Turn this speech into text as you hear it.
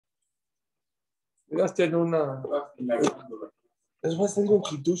Llegaste en una... Les voy a hacer un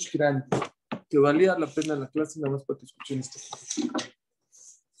kiddush grande, que valía la pena la clase nada más para que escuchen esto.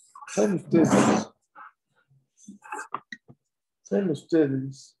 ¿Saben ustedes? ¿Saben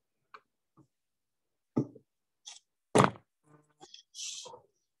ustedes?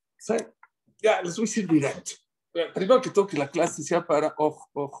 ¿Saben? Ya, les voy a decir directo. Primero que todo, que la clase sea para...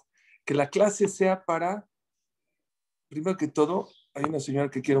 Ojo. Que la clase sea para... Primero que todo, hay una señora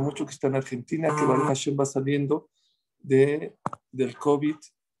que quiero mucho que está en Argentina, que Baruch Hashem va saliendo del COVID,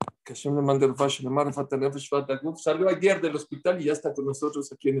 que Hashem le mande el Fashion, salió ayer del hospital y ya está con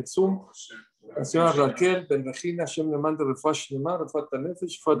nosotros aquí en el Zoom. La señora Raquel Ben Regina, Hashem le mande el Fashion,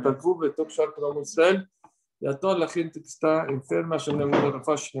 y a toda la gente que está enferma, Hashem le mande el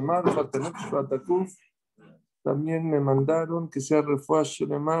Fashion, también me mandaron que sea Refuash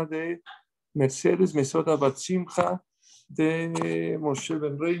de Mercedes Mesoda Batsimcha, de Moshe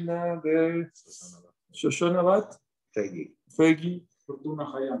Ben Reina, de Shoshana Bat, Fegi, Fortuna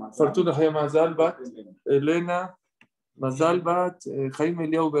Jaya Mazalbat, Elena Mazalbat, Jaime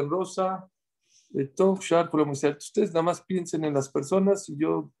Eliau Ben Rosa, Tov Shar Promocional. Ustedes nada más piensen en las personas y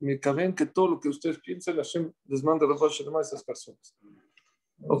yo me caben que todo lo que ustedes piensen, Hashem les manda Refuash a esas personas.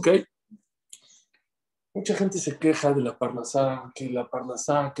 ¿Ok? Mucha gente se queja de la parnasá, que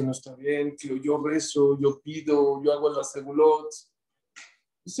no está bien, que yo rezo, yo pido, yo hago las segulot.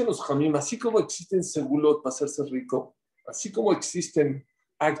 Dicen los jamim, así como existen segulot para hacerse rico, así como existen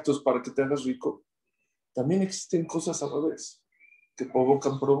actos para que te hagas rico, también existen cosas al revés, que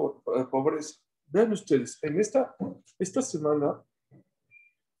provocan pobreza. Vean ustedes, en esta semana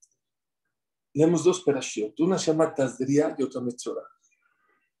leemos dos perashiot, una se llama Tazdria y otra Metzorah.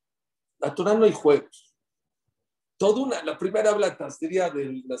 La Torah no hay juegos. La primera habla Tazdria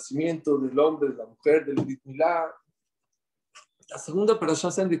del nacimiento del hombre, de la mujer, del Brit Milá. La segunda perashá,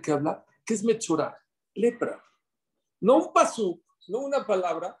 ¿saben de qué habla? ¿Qué es Metzorah? Lepra. No un pasuk, no una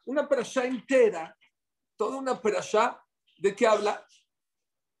palabra, una perashá entera, toda una perashá, ¿de qué habla?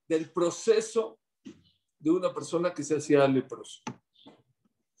 Del proceso de una persona que se hacía leproso.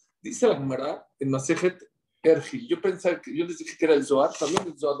 Dice la Gemara en Masejet Ergil. Yo les dije que era el Zohar, también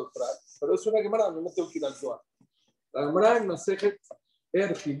el Zohar lo trae, pero es una Gemara, no me tengo que ir al Zohar. La Gemara en Masejet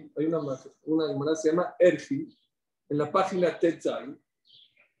Ergil, hay una Gemara se llama Ergil, en la página Tetzai,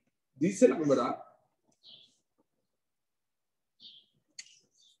 dice la Gemara,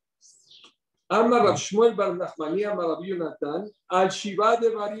 Amar Rav Shmuel bar Nachmani, Amar Rabbi Yonatan, al Shiva de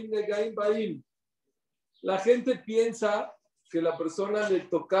Barim Negaim Baim. La gente piensa que la persona le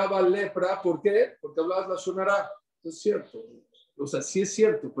tocaba lepra, ¿por qué? Porque hablabas la Shonara. No es cierto. O sea, sí es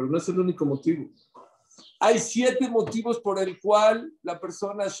cierto, pero no es el único motivo. Hay 7 motivos por el cual la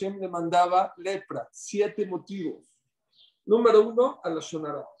persona Hashem le mandaba lepra. 7 motivos. Número 1, a la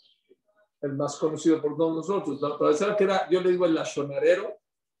Shonara. El más conocido por todos nosotros. La persona que era, yo le digo el lashonarero,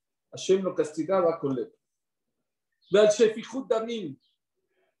 Hashem lo castigaba con lepra. Ve al Shefijut Damim.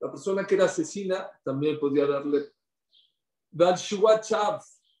 La persona que era asesina también podía dar lepra. Ve al Shuvat Shav.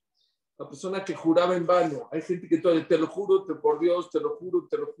 La persona que juraba en vano. Hay gente que todavía te lo juro, por Dios, te lo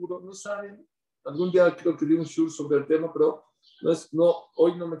juro. No saben. Algún día creo que di un shur sobre el tema, pero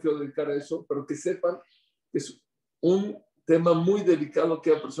hoy no me quiero dedicar a eso, pero que sepan que es un tema muy delicado que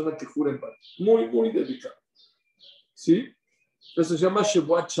la persona que jura en vano. Muy, muy delicado. ¿Sí? Eso se llama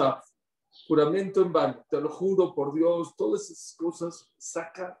Shevuat Shav. Juramento en vano. Te lo juro por Dios. Todas esas cosas,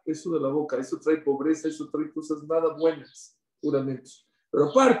 saca eso de la boca. Eso trae pobreza, eso trae cosas nada buenas. Juramentos.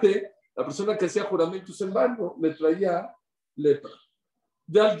 Pero aparte, la persona que hacía juramentos en vano le traía lepra.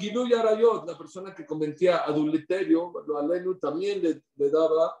 De Al-Gilu y Arayot, la persona que cometía adulterio, Alenu también le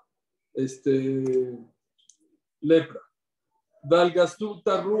daba lepra. De Al-Gastu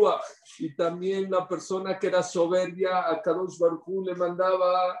Tarruach, y también la persona que era soberbia, a Kadosh Baruj Hu le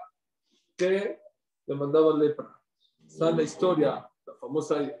mandaba lepra. Está la historia, la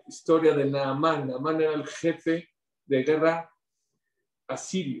famosa historia de Naamán. Naamán era el jefe de guerra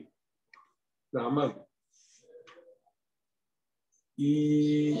asirio. Naamán.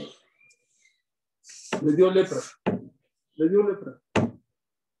 Y le dio lepra.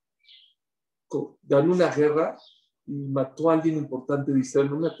 Ganó una guerra y mató a alguien importante de Israel,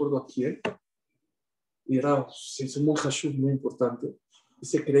 no me acuerdo a quién. Y se hizo muy hashuv, muy importante. Y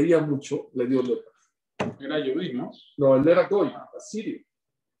se creía mucho, le dio lepra. Era Yehudí, ¿no? No, él era Goy, asirio.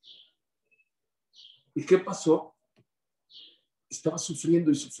 ¿Y qué pasó? Estaba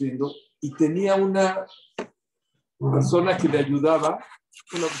sufriendo y tenía una persona que le ayudaba,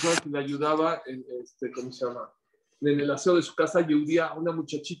 ¿cómo se llama? En el aseo de su casa, Yehudía, una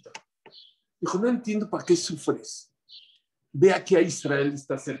muchachita. Dijo, no entiendo para qué sufres. Ve aquí a Israel,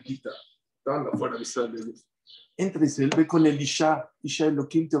 está cerquita. estaban afuera de Israel. Entra Israel, ve con el Isha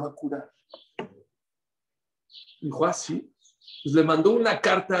Elohim te va a curar. Dijo, así. Pues le mandó una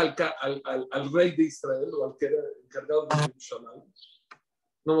carta al rey de Israel, o al que era encargado de Jerusalén.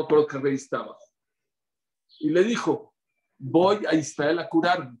 No me acuerdo qué rey estaba. Y le dijo, voy a Israel a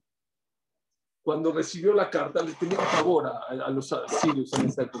curarme. Cuando recibió la carta, le tenía favor a los sirios en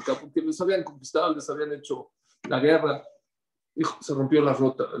esa época, porque les habían conquistado, les habían hecho la guerra. Dijo, se rompió las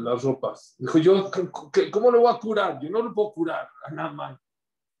ropas. Dijo, yo, ¿cómo lo voy a curar? Yo no lo puedo curar a Naamán.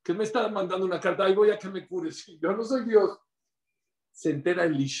 ¿Qué me está mandando una carta? Ahí voy a que me cures. Yo no soy Dios. Se entera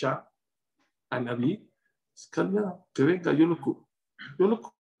Elisha a Naví. Calma, que venga, yo lo curo. Yo lo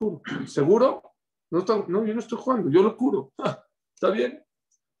curo. ¿Seguro? No, yo no estoy jugando, yo lo curo. ¿Está bien?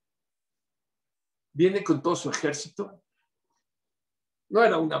 Viene con todo su ejército. No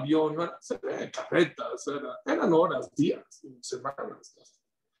era un avión, no era carretas, eran horas, días, semanas.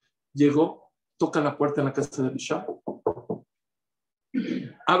 Llegó, toca la puerta en la casa de Elisha,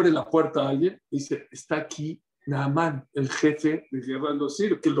 abre la puerta a alguien y dice, está aquí Naamán, el jefe de guerra de los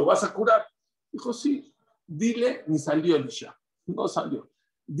sirios, que lo vas a curar. Dijo, sí, dile, ni salió Elisha, no salió.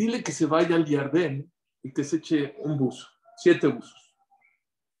 Dile que se vaya al Jardín y que se eche un buzo, 7 buzos.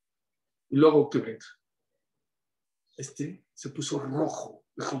 Y luego que venga. Se puso rojo.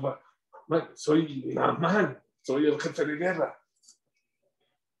 Dijo, soy Naamán, soy el jefe de guerra.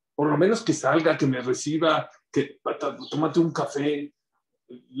 Por lo menos que salga, que me reciba, que tómate un café.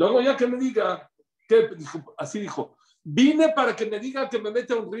 Luego ya que me diga, así dijo, vine para que me diga que me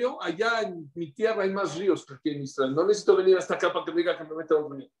meta a un río. Allá en mi tierra hay más ríos que aquí en Israel. No necesito venir hasta acá para que me diga que me meta a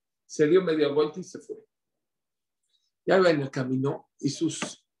un río. Se dio media vuelta y se fue. Ya iba en el camino y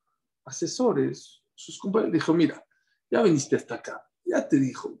sus asesores, sus compañeros, dijo, mira, ya viniste hasta acá, ya te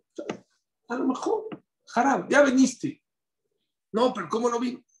dijo, a lo mejor, Haram, ya viniste. No, pero ¿cómo no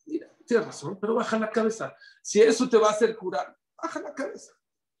vino? Mira, tienes razón, pero baja la cabeza. Si eso te va a hacer curar, baja la cabeza.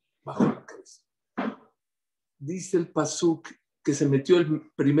 Baja la cabeza. Dice el pasuk que se metió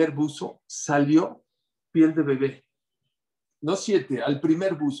el primer buzo, salió piel de bebé. No 7, al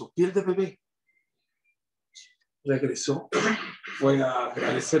primer buzo, piel de bebé. Regresó, fue a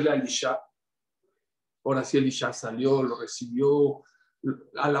agradecerle a Elisha. Ahora sí Elisha salió, lo recibió,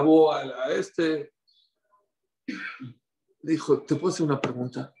 alabó le dijo, ¿te puedo hacer una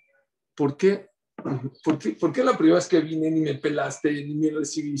pregunta? ¿Por qué la primera vez que vine ni me pelaste, ni me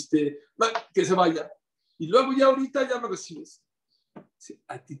recibiste? Que se vaya. Y luego ya ahorita ya me recibes.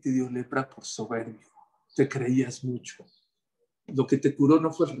 A ti te dio lepra por soberbio. Te creías mucho. Lo que te curó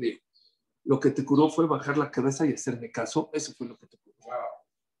no fue el río. Lo que te curó fue bajar la cabeza y hacerme caso. Eso fue lo que te curó.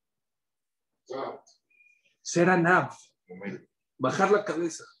 Wow. Ser anab. Bajar la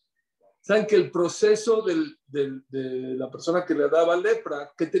cabeza. ¿Saben que el proceso de la persona que le daba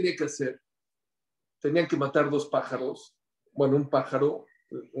lepra, qué tenía que hacer? Tenían que matar 2 pájaros. Bueno, un pájaro,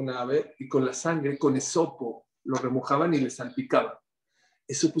 una ave, y con la sangre, con esopo, lo remojaban y le salpicaban.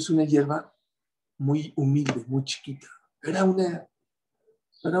 Esopo es una hierba muy humilde, muy chiquita. Era una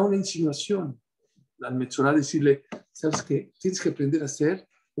insinuación. La Metzorá decirle, ¿sabes qué? Tienes que aprender a ser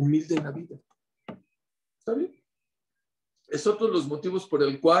humilde en la vida. ¿Está bien? Es otro de los motivos por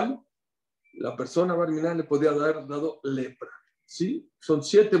el cual la persona Barminá le podía haber dado lepra. ¿Sí? Son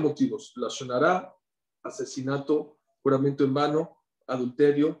 7 motivos. La shonará, asesinato, juramento en vano,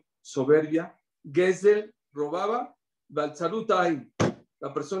 adulterio, soberbia, Gesel, robaba, Balzarutai,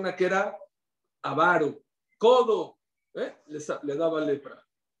 la persona que era avaro, codo, le daba lepra.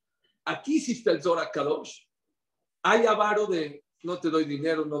 Aquí sí está el Zohar Kadosh. Hay avaro de no te doy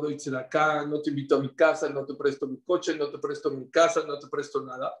dinero, no doy tzedakah, no te invito a mi casa, no te presto mi coche, no te presto mi casa, no te presto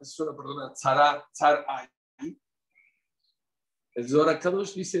nada. Es una persona tzar ain. El Zohar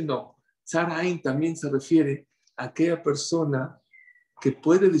Kadosh dice no. Tzar ain también se refiere a aquella persona que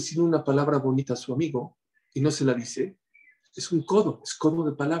puede decir una palabra bonita a su amigo y no se la dice. Es un codo, es codo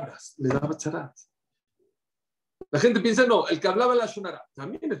de palabras. Le daba tzarat. La gente piensa, no, el que hablaba la shonara,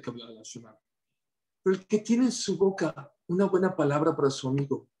 también el que hablaba la shonara. Pero el que tiene en su boca una buena palabra para su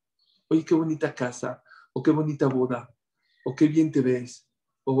amigo. Oye, qué bonita casa, o qué bonita boda, o qué bien te ves,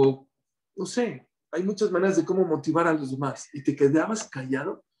 o no sé, hay muchas maneras de cómo motivar a los demás. Y te quedabas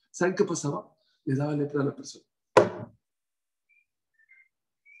callado, ¿saben qué pasaba? Le daba lepra a la persona.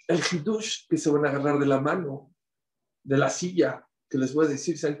 El hidush que se van a agarrar de la mano, de la silla, que les voy a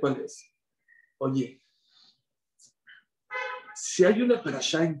decir, ¿saben cuál es? Oye, si hay una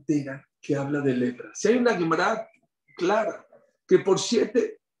perashá entera que habla de lepra, si hay una Gemara clara que por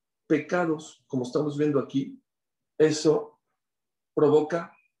 7 pecados, como estamos viendo aquí, eso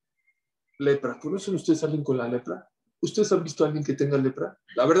provoca lepra. ¿Conocen ustedes a alguien con la lepra? ¿Ustedes han visto a alguien que tenga lepra?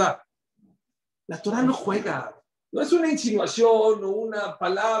 La verdad. La Torah no juega. No es una insinuación o una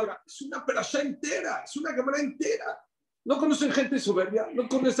palabra. Es una perashá entera. Es una Gemara entera. No conocen gente soberbia. No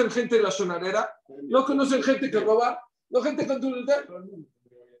conocen gente de la sonadera. No conocen gente que roba. No gente con dulce.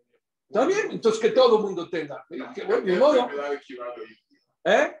 Está bien. Entonces que todo el mundo tenga. Que bueno, ni modo.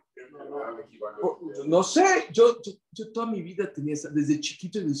 ¿Eh? No sé. Yo toda mi vida tenía esa. Desde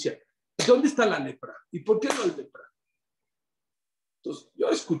chiquito decía, ¿dónde está la lepra? ¿Y por qué no hay lepra? Entonces, yo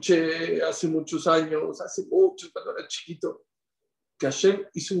escuché hace muchos años, cuando era chiquito, que Hashem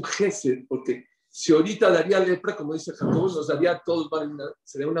hizo un gesed, porque si ahorita daría lepra, como dice Jacob, nos daría a todos,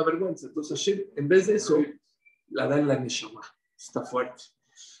 sería una vergüenza. Entonces Hashem, en vez de eso, la da en la Neshama. Está fuerte.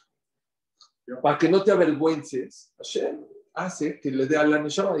 Para que no te avergüences, Hashem hace que le dé a la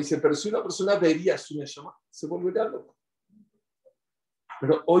Neshama. Dice, pero si una persona vería su Neshama, se volvería loco.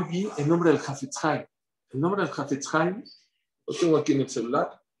 Pero hoy vi el nombre del Hafetz Haim. El nombre del Hafetz Haim lo tengo aquí en el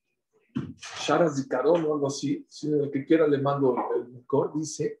celular. Shara Zikaron o algo así. Si el que quiera le mando el mejor.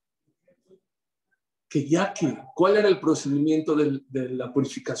 Dice que ¿cuál era el procedimiento de la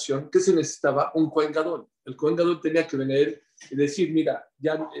purificación? ¿Qué se necesitaba? Un Kohen Gadol. El Kohen Gadol tenía que venir y decir, mira,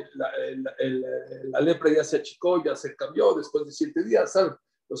 ya la lepra ya se achicó, ya se cambió después de 7 días, ¿sabes?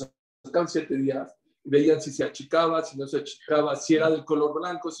 Los sacaban 7 días. Veían si se achicaba, si no se achicaba, si era del color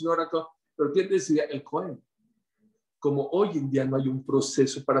blanco, si no era color. Pero ¿quién decía? El Kohen. Como hoy en día no hay un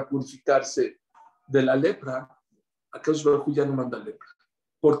proceso para purificarse de la lepra, Akadosh Baruj Hu ya no manda lepra.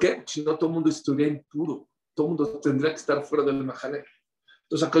 ¿Por qué? Si no, todo el mundo estaría impuro. Todo el mundo tendría que estar fuera del Mahané.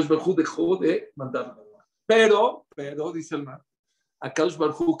 Entonces Akadosh Baruj Hu dejó de mandar. Pero, dice el mar, Akadosh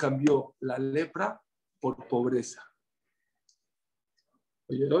Baruj Hu cambió la lepra por pobreza.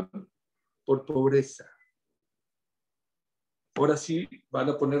 ¿Oyeron? Por pobreza. Ahora sí van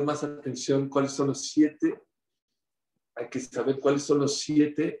a poner más atención cuáles son los 7. Hay que saber cuáles son los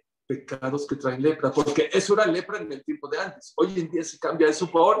 7 pecados que traen lepra, porque eso era lepra en el tiempo de antes. Hoy en día se cambia eso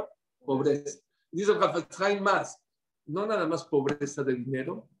por pobreza. Dice el Hafetz Haim más, no nada más pobreza de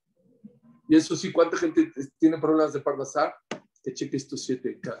dinero, y eso sí, ¿cuánta gente tiene problemas de parnasar? Que cheque estos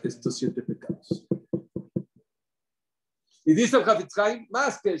 7 pecados. Y dice el Hafetz Haim,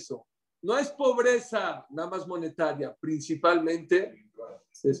 más que eso, no es pobreza nada más monetaria, principalmente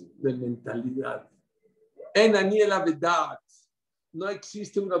es de mentalidad. En Aniel Avedat, no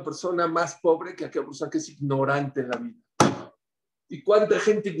existe una persona más pobre que aquella persona que es ignorante en la vida. ¿Y cuánta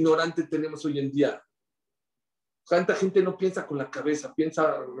gente ignorante tenemos hoy en día? ¿Cuánta gente no piensa con la cabeza,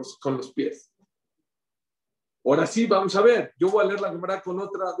 piensa con los pies? Ahora sí, vamos a ver. Yo voy a leer la Gemara con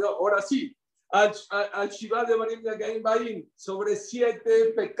otra. Ahora sí. Al Shiva de Barim Nagaim Baim, sobre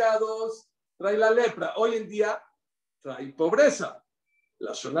 7 pecados trae la lepra. Hoy en día trae pobreza.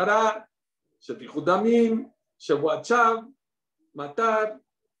 La sonará. Shepihut Damim, Shebuacham, matar,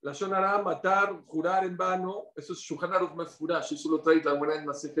 la Shonara, matar, jurar en vano, eso es Shulchan Aruch Mefurash, eso lo trae la buena en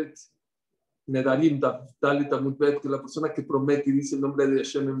Masejet Nedarim, Dalet Amud Bet, que la persona que promete y dice el nombre de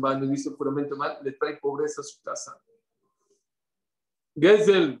Hashem en vano y dice el juramento mal, le trae pobreza a su casa.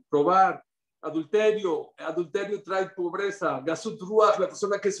 Gezel, robar, adulterio trae pobreza. Gasut Ruach, la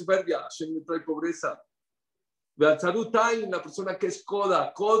persona que es soberbia, Hashem le trae pobreza. Beatzarut Tain, la persona que es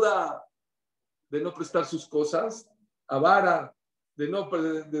coda, de no prestar sus cosas, avara, de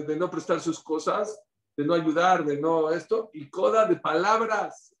no prestar sus cosas, de no ayudar, de no esto, y coda de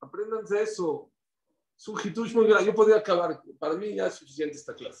palabras. Apréndanse eso. Es un hitush muy grande. Yo podría acabar. Para mí ya es suficiente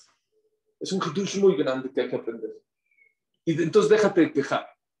esta clase. Es un hitush muy grande que hay que aprender. Y entonces déjate de quejar.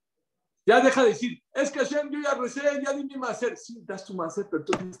 Ya deja de decir, es que Hashem, yo ya recé, ya di mi maser. Sí, das tu maser, pero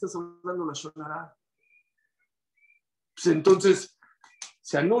tú no estás hablando la shonara. Pues entonces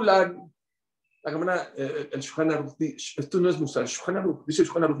se anulan. La cámara, el Shulchan Aruch, esto no es Musar, el Shulchan Aruch, dice el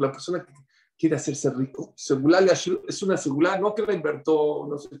Shulchan Aruch, la persona que quiere hacerse rico, segulá es una segulá, no que la inventó,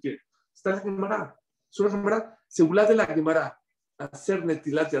 no sé qué, está en la Gemara, es una Gemara, segulá de la Gemara, hacer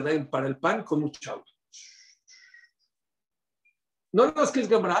netilat yadayim para el pan con mucha agua. No es que es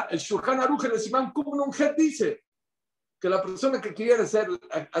Gemara, el Shulchan Aruch en el Simán Kumun dice que la persona que quiere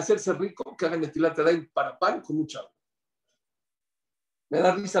hacerse rico, que haga netilat yadayim para pan con mucha agua. Me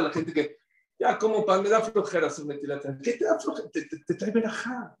da risa la gente que ya como pan, me da flojera hacer netilat. ¿Qué te da flojera? Te trae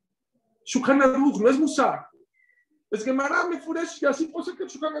verajá. Shulchan Aruch, no es Musar. Es que Mará me furesh y así pose que el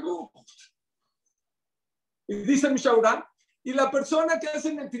Shulchan Aruch. Y dice Mishaurán, y la persona que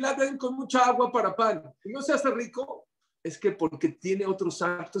hace netilat con mucha agua para pan y no se hace rico, es que porque tiene otros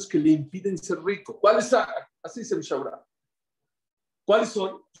actos que le impiden ser rico. ¿Cuáles? Así dice Mishaurán. ¿Cuáles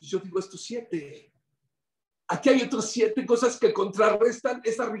son? Yo digo estos 7. Aquí hay otras 7 cosas que contrarrestan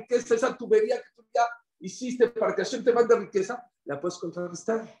esa riqueza, esa tubería que tú ya hiciste para que Hashem te mande riqueza, la puedes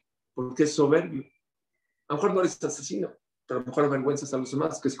contrarrestar. porque es soberbio. A lo mejor no eres asesino, pero a lo mejor avergüenzas a los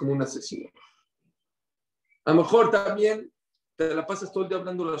demás, que es como un asesino. A lo mejor también te la pasas todo el día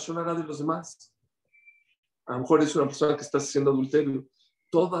hablando la shonara de los demás. A lo mejor es una persona que está haciendo adulterio.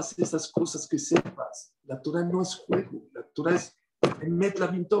 Todas esas cosas que sepas, la Torah no es juego, la Torah es Emet la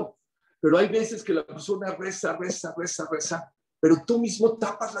Bintó. Pero hay veces que la persona reza, pero tú mismo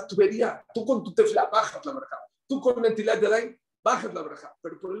tapas la tubería. Tú con tu tefla bajas la verja. Tú con Netilat Yadayim bajas la verja.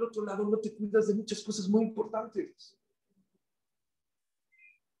 Pero por el otro lado no te cuidas de muchas cosas muy importantes.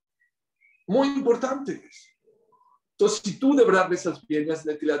 Muy importantes. Entonces, si tú de verdad rezas bien, haces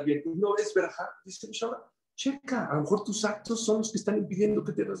Netilat bien, y no ves verja, dice Mishara, checa, a lo mejor tus actos son los que están impidiendo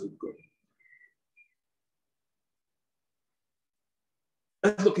que te hagas el coro.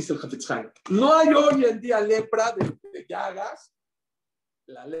 Es lo que dice el Hafetz Haim. No hay hoy en día lepra de llagas.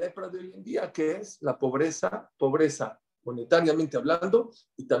 La lepra de hoy en día, que es la pobreza monetariamente hablando,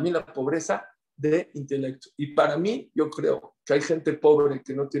 y también la pobreza de intelecto. Y para mí, yo creo que hay gente pobre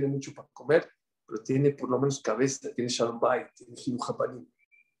que no tiene mucho para comer, pero tiene por lo menos cabeza, tiene shalom bayit, tiene hinuch habanim.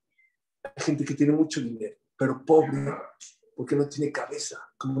 Hay gente que tiene mucho dinero, pero pobre porque no tiene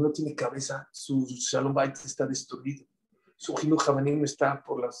cabeza. Como no tiene cabeza, su shalom bayit está destruido. Su hinuch habanim está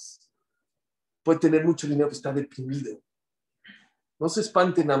por las... Puede tener mucho dinero, pero está deprimido. No se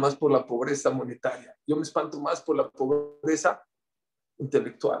espanten nada más por la pobreza monetaria. Yo me espanto más por la pobreza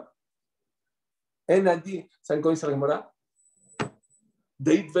intelectual. En Adi, ¿saben cómo dice la Gemara?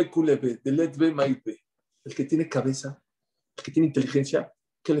 El que tiene cabeza, el que tiene inteligencia,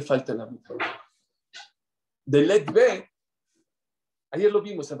 ¿qué le falta en la vida? De Letve, ayer lo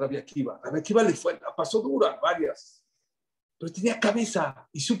vimos en Rabbi Akiva. Rabbi Akiva le fue, la pasó dura, varias. Pero tenía cabeza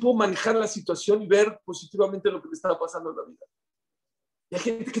y supo manejar la situación y ver positivamente lo que le estaba pasando en la vida. Y hay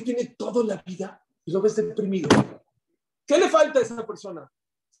gente que tiene toda la vida y lo ves deprimido. ¿Qué le falta a esa persona?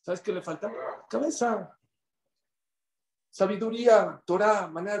 ¿Sabes qué le falta? Cabeza, sabiduría, Torah,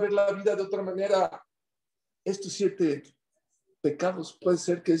 manera de ver la vida de otra manera. Estos 7 pecados puede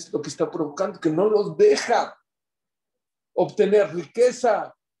ser que es lo que está provocando, que no los deja obtener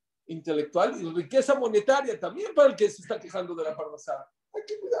riqueza intelectual y riqueza monetaria también para el que se está quejando de la parnasá. Hay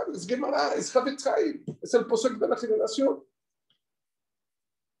que cuidar, es Gemara, es Hafetz Haim, es el posek de la generación.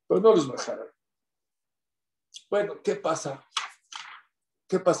 Pero no los bajarán. Bueno, ¿qué pasa?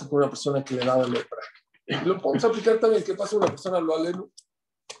 ¿Qué pasa con una persona que le da la lepra? Lo podemos aplicar también. ¿Qué pasa con una persona lo aleno?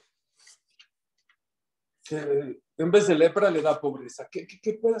 Que en vez de lepra le da pobreza.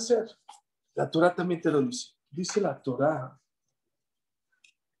 ¿Qué puede hacer? La Torah también te lo dice. Dice la Torah.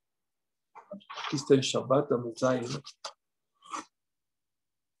 Aquí está el Shabbat, Amuzay, ¿no?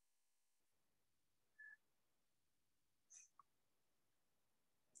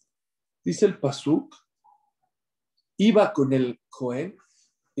 Dice el Pasuk, iba con el Cohen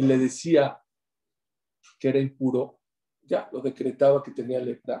y le decía que era impuro, ya lo decretaba que tenía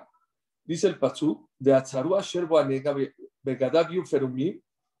lepra. Dice el Pasuk, de Atzaru Asher Boanega Begadav Yuferumim,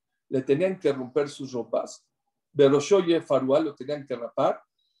 le tenían que romper sus ropas, de Roshoye Farual lo tenían que rapar,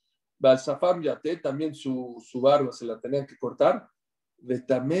 Balsafam Yate también su barba se la tenían que cortar, de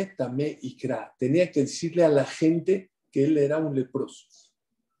Tamé Ikra, tenía que decirle a la gente que él era un leproso.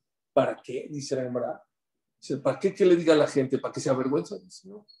 ¿Para qué? Dice la Gemara. Dice, ¿para qué que le diga a la gente? ¿Para que se avergüenza? Dice,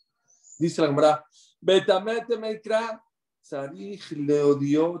 no. Dice la Gemara, Betamete Meikra, Sarich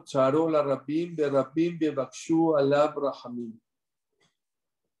Leodio, Charola Rabim, Berabim, Bebakshu, Alab Rahamim.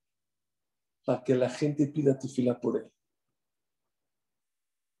 Para que la gente pida tefilá por él.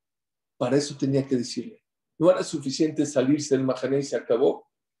 Para eso tenía que decirle. No era suficiente salirse del Mahané y se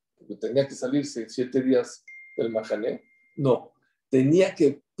acabó, porque tenía que salirse 7 días del Mahané. No, tenía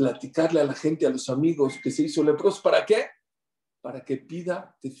que platicarle a la gente, a los amigos que se hizo leproso. ¿Para qué? Para que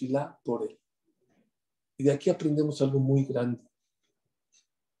pida tefilá por él. Y de aquí aprendemos algo muy grande.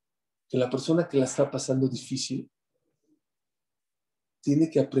 Que la persona que la está pasando difícil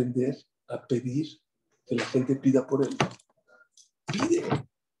tiene que aprender a pedir que la gente pida por él. Pide.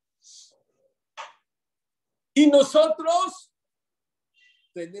 Y nosotros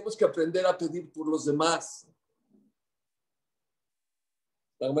tenemos que aprender a pedir por los demás.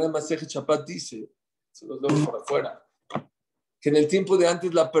 La Gemara Masejet Shabbat dice, se los leo por afuera, que en el tiempo de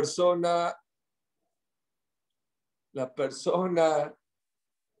antes la persona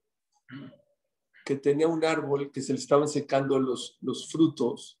que tenía un árbol que se le estaban secando los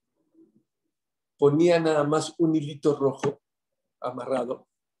frutos, ponía nada más un hilito rojo amarrado.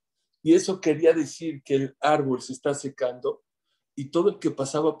 Y eso quería decir que el árbol se está secando y todo el que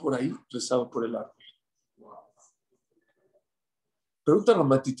pasaba por ahí rezaba por el árbol. Pregunta a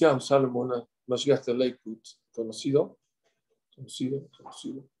Matityahu Salomón, Mashiach Leikut, conocido.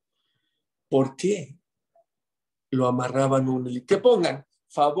 ¿Por qué lo amarraban un hilito? Que pongan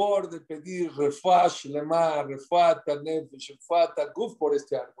favor de pedir refuah shlema, refuah tanefesh, refuah takuf por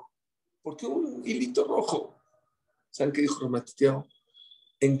este árbol. ¿Por qué un hilito rojo? ¿Saben qué dijo Ramatitiao?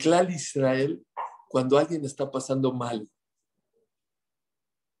 En Klal Israel, cuando alguien está pasando mal,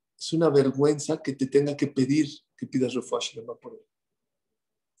 es una vergüenza que te tenga que pedir que pidas refuah shlema por él.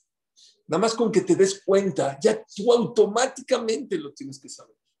 Nada más con que te des cuenta, ya tú automáticamente lo tienes que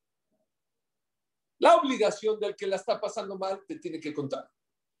saber. La obligación del que la está pasando mal te tiene que contar.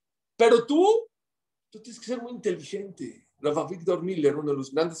 Pero tú tienes que ser muy inteligente. Rav Victor Miller, uno de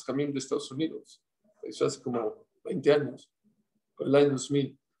los grandes caminos de Estados Unidos, eso hace como 20 años, por el año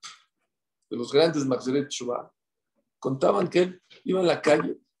 2000, de los grandes Maxeret Shuvah, contaban que él iba en la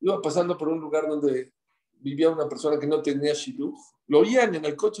calle, iba pasando por un lugar donde vivía una persona que no tenía shidduch, lo oían en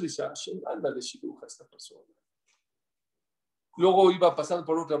el coche y decían, ándale shidduch a esta persona. Luego iba pasando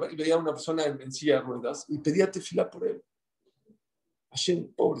por otra y veía a una persona en silla de ruedas y pedía tefilá por él.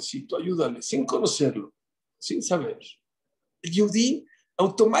 Hashem, pobrecito, ayúdale, sin conocerlo, sin saber. El yudí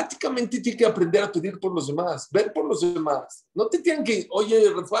automáticamente tiene que aprender a pedir por los demás, ver por los demás. No te tienen que,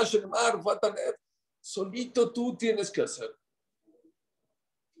 oye, refuah shlema, refuah tanef, solito tú tienes que hacer.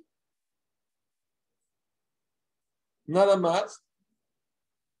 Nada más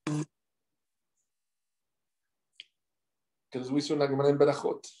que les voy a decir una Gemara en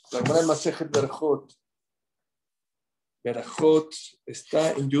Berajot. La Gemara en Masejet Berajot. Berajot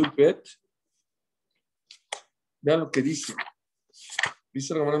está en Yud Bet. Vean lo que dice.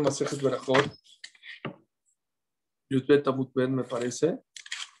 Dice la Gemara en Masejet Berajot. Yud Bet Amud Bet, me parece.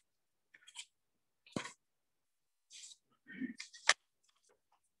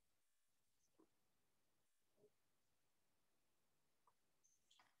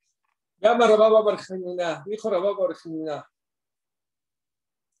 Llama Rababa Barjanina. Dijo Rababa Barjanina.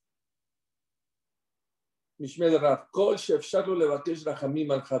 Mishmed Rav, Kol Shefsharlo Levakesh Rahamim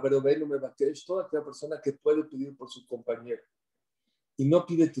al Javero Beinu Mevakesh, toda aquella persona que puede pedir por su compañero y no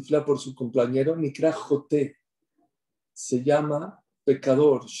pide tiflá por su compañero, Nikra Joté, se llama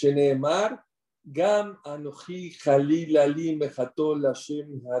pecador. Sheneemar, Gam Anoji Jalil Ali Mejatol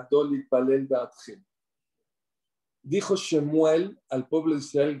Hashem Hadol Itpalel Beatchem. Dijo Shemuel al pueblo de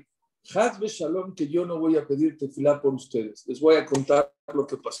Israel, Haz Shalom, que yo no voy a pedir tefilá por ustedes. Les voy a contar lo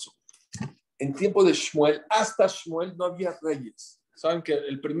que pasó. En tiempo de Shmuel, hasta Shmuel no había reyes. ¿Saben que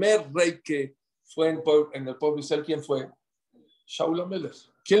el primer rey que fue en el pueblo de Israel, quién fue? Shaul HaMelech.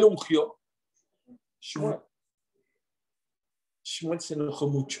 ¿Quién lo ungió? Shmuel. Shmuel se enojó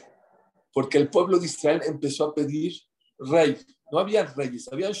mucho porque el pueblo de Israel empezó a pedir rey. No había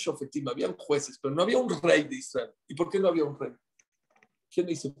reyes, habían shofetim, habían jueces, pero no había un rey de Israel. ¿Y por qué no había un rey? ¿Quién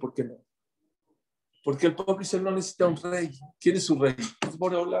dice por qué no? Porque el pueblo de Israel no necesita un rey. ¿Quién es su rey? Es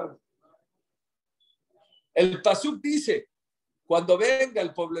Boreolam. El Pasuk dice, cuando venga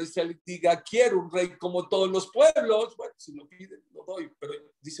el pueblo de Israel y diga, quiero un rey como todos los pueblos, bueno, si lo piden, lo doy. Pero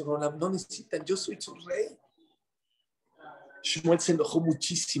dice Boreolam, no necesitan, yo soy su rey. Shmuel se enojó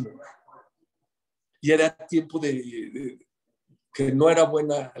muchísimo. Y era tiempo de que no era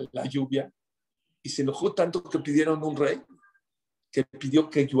buena la lluvia. Y se enojó tanto que pidieron un rey que pidió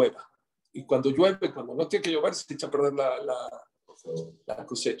que llueva. Y cuando llueve, cuando no tiene que llover, se echa a perder la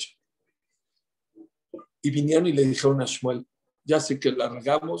cosecha. Y vinieron y le dijeron a Shmuel, ya sé que la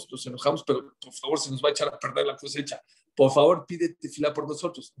regamos, nos enojamos, pero por favor se nos va a echar a perder la cosecha. Por favor, pide tefilá por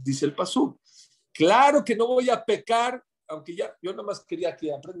nosotros. Dice el Pasuk. Claro que no voy a pecar, aunque ya yo nada más quería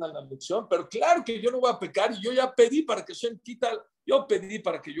que aprendan la lección, pero claro que yo no voy a pecar y yo ya pedí para que Shem quita, yo pedí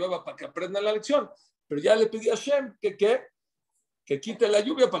para que llueva, para que aprendan la lección, pero ya le pedí a Shem que quite la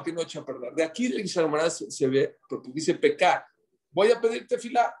lluvia para que no eche a perder. De aquí se ve, porque dice pecar. Voy a pedir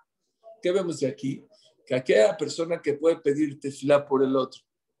tefilá. ¿Qué vemos de aquí? Que aquella persona que puede pedir tefilá por el otro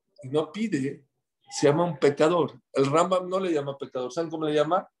y no pide, se llama un pecador. El Rambam no le llama pecador. ¿Saben cómo le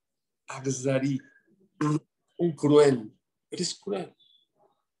llama? Agzari. Un cruel. Eres cruel.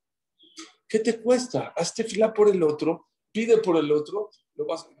 ¿Qué te cuesta? Haz tefilá por el otro, pide por el otro, le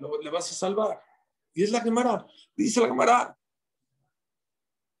vas a salvar. Y es la Gemara. Dice la Gemara.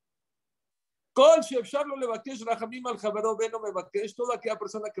 Toda aquella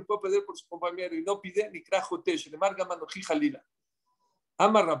persona que puede pedir por su compañero y no pide, ni crajotesh, le marga manojí jalila.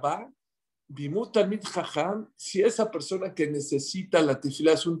 Ama Rabá, bimut talmid jajam, si esa persona que necesita la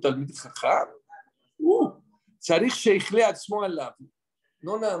tefilá es un talmid jajam, tzarich sheichle atzmo alav.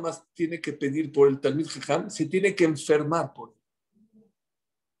 No nada más tiene que pedir por el talmid jajam, se tiene que enfermar por él.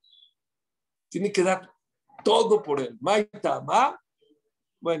 Tiene que dar todo por él. Maitama.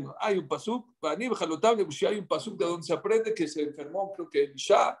 Bueno, hay un pasuk, hay un pasuk de donde se aprende que se enfermó, creo que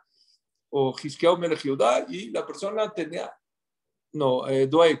Elisha, o Hizkiyahu Melech Yehudá, y la persona tenía, no,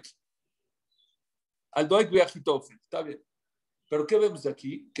 Doeg, al Doeg ve Ahitofel, está bien. Pero ¿qué vemos de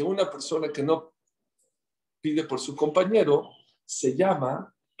aquí? Que una persona que no pide por su compañero se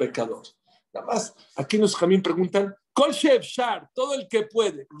llama pecador. Nada más, aquí nos también preguntan, Kol Shev Shar, todo el que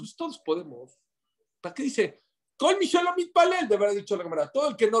puede. Pues todos podemos. ¿Para qué dice? Kol Mishalomit Palel, de haber dicho la Gemara, todo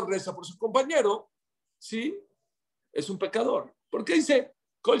el que no reza por su compañero, sí, es un pecador. ¿Por qué dice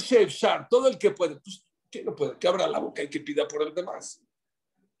Kol Shev Shar, todo el que puede? Pues, ¿quién no puede? Que abra la boca y que pida por el demás.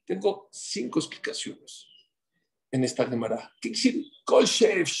 Tengo 5 explicaciones en esta Gemara. ¿Qué quiere decir? Kol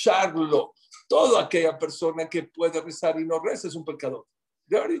Shev Shar lo. Toda aquella persona que puede rezar y no reza es un pecador.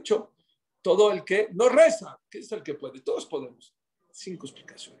 De haber dicho, todo el que no reza, ¿qué es el que puede? Todos podemos. 5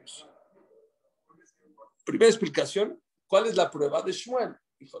 explicaciones. Primera explicación, ¿cuál es la prueba de Shmuel?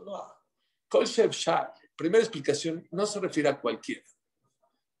 Dijo, no, Kol Shev Shar. Primera explicación, no se refiere a cualquiera.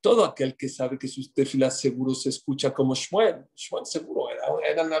 Todo aquel que sabe que su tefila seguro se escucha como Shmuel. Shmuel seguro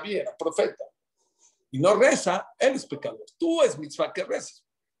era Naví, era profeta. Y no reza, él es pecador. Tú es mitzvah que rezas.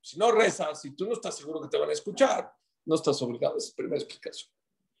 Si no rezas, si tú no estás seguro que te van a escuchar, no estás obligado. Esa es la primera explicación.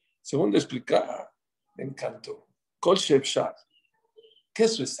 Segundo, explicar, me encantó. Kol Shev Shar. ¿Qué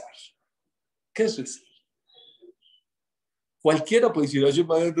es rezar? ¿Qué es rezar? Cualquiera puede decir,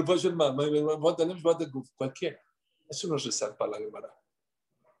 cualquiera. Eso no es rezar para la Gemara.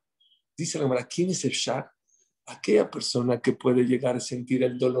 Dice la Gemara, ¿quién es el Shar? Aquella persona que puede llegar a sentir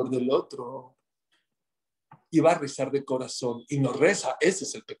el dolor del otro y va a rezar de corazón y no reza, ese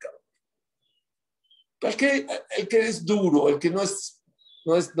es el pecado. El que es duro, el que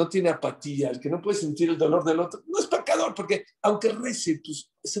no tiene apatía, el que no puede sentir el dolor del otro, no es pecador, porque aunque rece,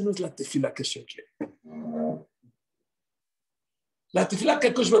 pues, esa no es la tefila que Hashem quiere. La tefila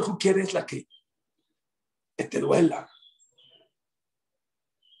que Hashem quiere es la que te duela.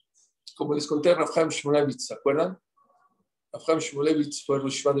 Como les conté a Rav Chaim Shmulevitz, ¿se acuerdan? Rav Chaim Shmulevitz fue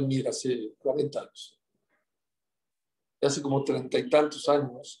Rosh Hashanah de Mir hace 40 años. Y hace como 30 y tantos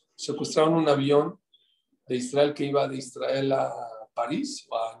años secuestraron un avión de Israel que iba de Israel a París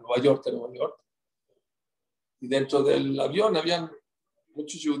o a Nueva York, y dentro del avión habían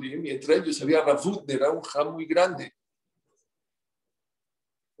muchos judíos y entre ellos había Rav Utner, era un jam muy grande.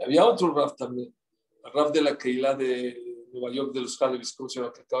 Y había otro Rav también, el Rav de la Keilah de Nueva York, de los Halevis, ¿cómo se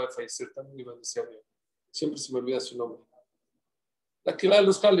llama? Que acaba de fallecer, también iba en ese avión. Siempre se me olvida su nombre. La Keilah de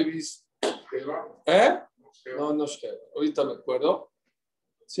los Halevis. No, ahorita me acuerdo.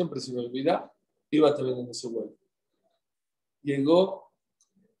 Siempre se me olvida. Iba también en ese vuelo.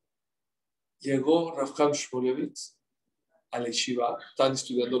 Llegó Rav Chaim Shmulevitz a la yeshiva, estaban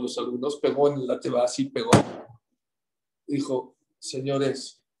estudiando los alumnos, pegó en la teba, así pegó. Dijo,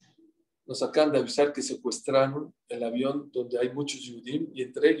 señores, nos acaban de avisar que secuestraron el avión donde hay muchos Yudim, y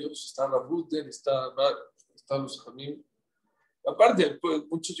entre ellos está Rav Ruten, están los Jamim, aparte pues,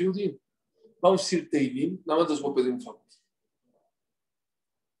 muchos Yudim. Vamos a decir Teilim, nada más les voy a pedir un favor.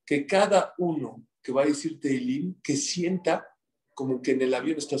 Que cada uno que va a decir Teilim, que sienta como que en el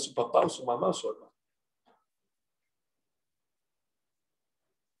avión está su papá o su mamá o su hermano.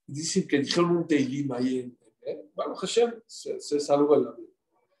 Dicen que dijeron un Teilim ahí bueno, Hashem se salvó el avión.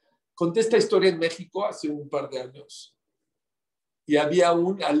 Conté esta historia en México hace un par de años. Y había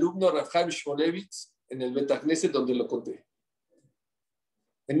un alumno, Rav Chaim Shmulevitz, en el Bet Knesset donde lo conté.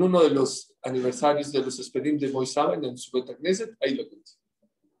 En uno de los aniversarios de los Espedim de Moisés, en su Bet Knesset, ahí lo conté.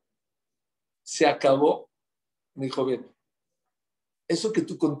 Se acabó. Me dijo, ven, eso que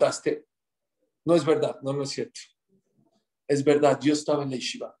tú contaste no es verdad, no es cierto. Es verdad, yo estaba en la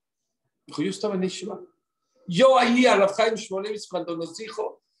yeshiva. Dijo, yo estaba en la yeshiva. Yo ahí a Rav Chaim Shmulevitz cuando nos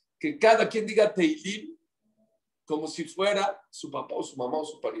dijo que cada quien diga Teilim como si fuera su papá o su mamá o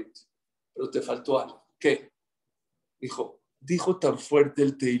su pariente. Pero te faltó algo. ¿Qué? Dijo tan fuerte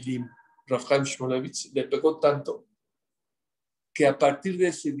el Teilim, Rav Chaim Shmulevitz, le pegó tanto que a partir de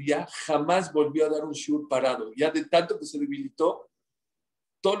ese día jamás volvió a dar un shiur parado. Ya de tanto que se debilitó,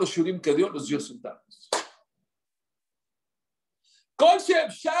 todos los shurim que los dio sentados. Kol Shev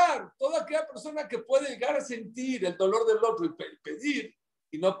Shar, toda aquella persona que puede llegar a sentir el dolor del otro y pedir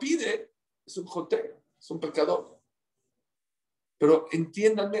y no pide, es un joteo, es un pecador. Pero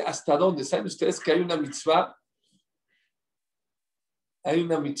entiéndanme hasta dónde. ¿Saben ustedes que hay una mitzvah? Hay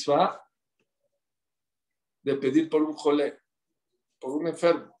una mitzvah de pedir por un jolé, por un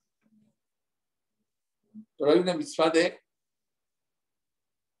enfermo. Pero hay una mitzvah de,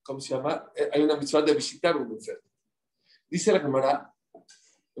 ¿cómo se llama? Hay una mitzvah de visitar a un enfermo. Dice la Gemara,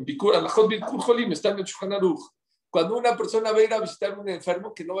 en Bikur, Alajot Bikur Jolim, está en el Shulchan Aruch. Cuando una persona va a ir a visitar a un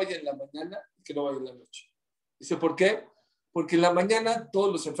enfermo, que no vaya en la mañana y que no vaya en la noche. Dice, ¿por qué? Porque en la mañana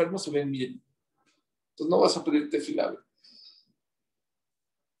todos los enfermos se ven bien. Entonces no vas a pedir tefilá.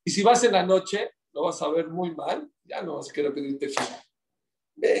 Y si vas en la noche, lo vas a ver muy mal, ya no vas a querer pedir tefilá.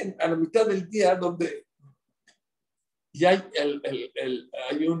 Ven a la mitad del día donde ya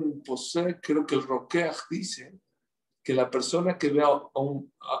hay un posee, creo que el Roqueach dice que la persona que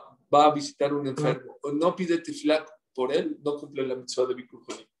va a visitar a un enfermo o no pide tefilá por él, no cumple la mitzvah de Bikur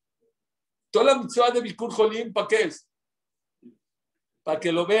Jolim. Toda la mitzvah de Bikur Jolim, ¿para qué es? Para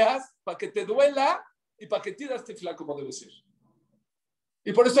que lo veas, para que te duela y para que tiras tefilá como debe ser.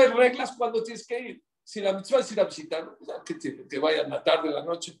 Y por eso hay reglas cuando tienes que ir. Si la mitzvah es ir a visitar, ¿qué tiene? Que vayan la tarde, la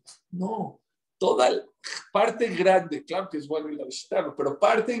noche. No, toda la parte grande, claro que es bueno ir a visitarlo, pero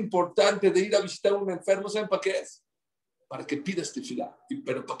parte importante de ir a visitar a un enfermo, ¿saben para qué es? Para que pidas tefilá,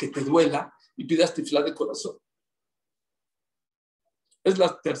 pero para que te duela y pidas tefilá de corazón. Es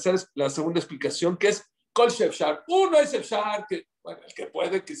la segunda explicación, que es Kol Shefshar. Uno es Shefshar, que, bueno, el que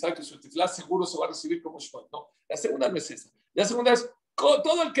puede, que sabe que su tefilá seguro se va a recibir como Shmuel. No, la segunda no es esa. La segunda es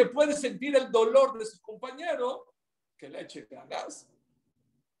todo el que puede sentir el dolor de su compañero, que le eche ganas.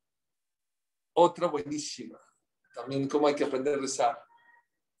 Otra buenísima, también cómo hay que aprender a rezar.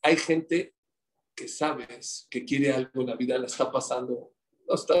 Hay gente que sabes que quiere algo en la vida, la está pasando,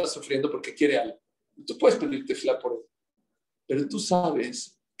 no está sufriendo porque quiere algo. Tú puedes pedir tefilá por él, pero tú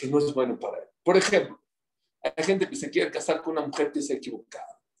sabes que no es bueno para él. Por ejemplo, hay gente que se quiere casar con una mujer que se ha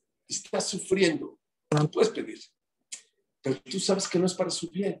equivocado, está sufriendo, tú puedes pedir, pero tú sabes que no es para su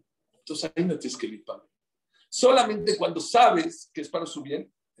bien, entonces ahí no tienes que ir para él. Solamente cuando sabes que es para su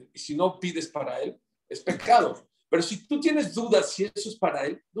bien, y si no pides para él, es pecado. Pero si tú tienes dudas si eso es para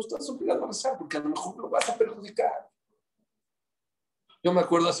él, no estás obligado a rezar, porque a lo mejor lo vas a perjudicar. Yo me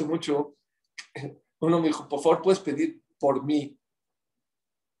acuerdo hace mucho, uno me dijo, por favor, puedes pedir por mí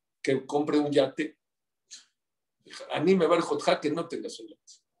que compre un yate. A mí me va a joder que no tengas un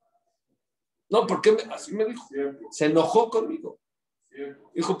yate. No, ¿por qué? Así me dijo. Se enojó conmigo.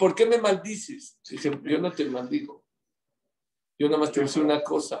 Dijo, ¿por qué me maldices? Dije, yo no te maldigo. Yo nada más te voy a decir una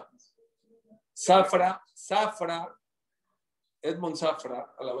cosa. Zafra, Edmond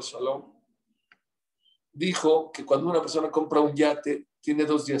Zafra, alaba Shalom, dijo que cuando una persona compra un yate, tiene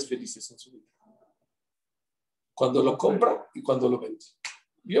 2 días felices en su vida. Cuando lo compra y cuando lo vende.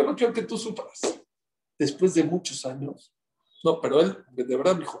 Yo no quiero que tú sufras. Después de muchos años, no, pero él de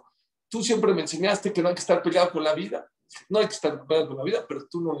verdad me dijo, tú siempre me enseñaste que no hay que estar peleado con la vida. No hay que estar peleado con la vida, pero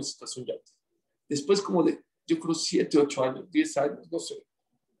tú no necesitas un yate. Después como de, yo creo 7, 8 años, 10 años, no sé.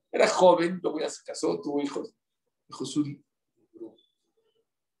 Era joven, luego ya se casó, tuvo hijos. Dijo, Suri,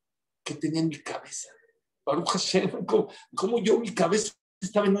 ¿qué tenía en mi cabeza? Baruch Hashem, ¿cómo yo mi cabeza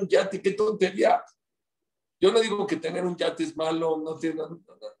estaba en un yate? ¡Qué tontería! Yo no digo que tener un yate es malo, no tiene...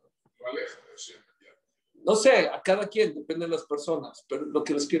 No sé, a cada quien, depende de las personas, pero lo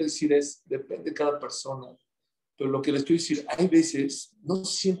que les quiero decir es, depende de cada persona. Pero lo que les quiero decir, hay veces, no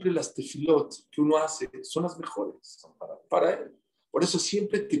siempre las tefilot que uno hace son las mejores para él. Por eso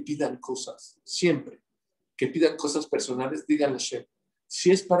siempre que pidan cosas, siempre que pidan cosas personales, díganle a Hashem, si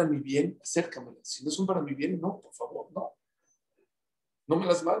es para mi bien, acércamelas. Si no son para mi bien, no, por favor, no. No me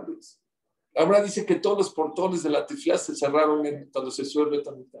las mandes. Ahora dice que todos los portones de la tefilá se cerraron cuando se suelve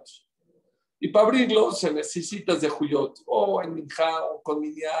Tamitash. Y para abrirlo se necesitas de Juyot, o en Minjá, o con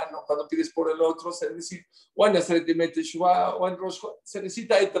Minyan, o cuando pides por el otro, se necesita, o en Aseret Dimet Teshuvah, o en Rosh, se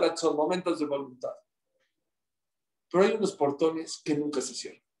necesita son momentos de voluntad. Pero hay unos portones que nunca se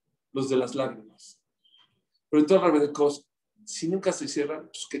cierran, los de las lágrimas. Pero entonces, Rebedecos, si nunca se cierran,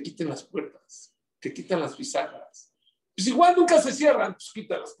 pues que quiten las puertas, que quiten las bisagras. Pues igual nunca se cierran, pues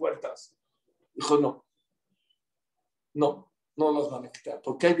quita las puertas. Dijo, no las van a quitar,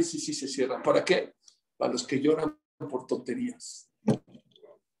 porque hay veces sí se cierran. ¿Para qué? Para los que lloran por tonterías.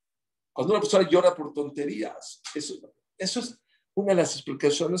 Cuando una persona llora por tonterías, eso es una de las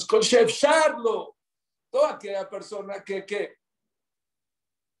explicaciones con Shefsharlo. Toda aquella persona que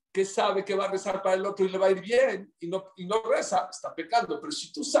sabe que va a rezar para el otro y le va a ir bien y no reza, está pecando. Pero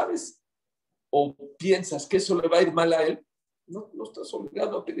si tú sabes o piensas que eso le va a ir mal a él, no estás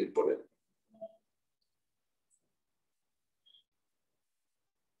obligado a pedir por él.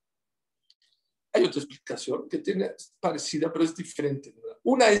 Hay otra explicación que tiene parecida, pero es diferente, ¿verdad?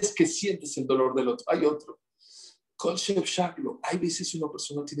 Una es que sientes el dolor del otro. Hay otro. Con Shefsharlo, hay veces una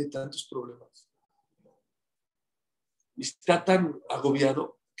persona tiene tantos problemas y está tan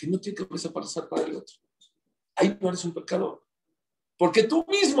agobiado que no tiene cabeza para rezar para el otro. Ahí no eres un pecador. Porque tú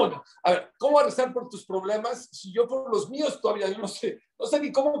mismo, a ver, ¿cómo vas a rezar por tus problemas si yo por los míos todavía yo no sé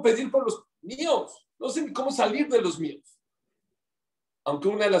ni cómo pedir por los míos, no sé ni cómo salir de los míos? aunque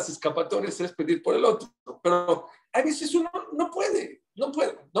una de las escapatorias es pedir por el otro, pero a veces uno no puede, no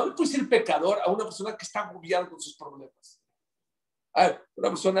le puede decir pecador a una persona que está agobiada con sus problemas. A ver, una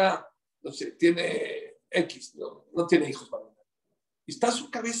persona, no sé, tiene X, no tiene hijos, y está su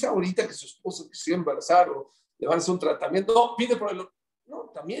cabeza ahorita que su esposa se va a embarazar o le van a hacer un tratamiento, no, pide por el otro. No,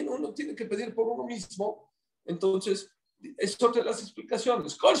 también uno tiene que pedir por uno mismo. Entonces, es otra de las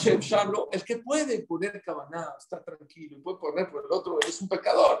explicaciones. El que puede poner cabaná, está tranquilo, y puede poner por el otro, es un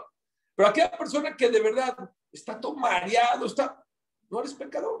pecador. Pero aquella persona que de verdad está todo mareado, no eres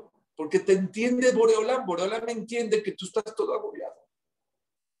pecador, porque te entiende Boreolam. Boreolam entiende que tú estás todo agobiado.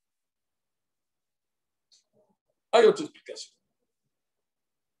 Hay otra explicación.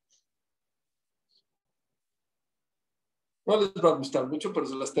 No les va a gustar mucho, pero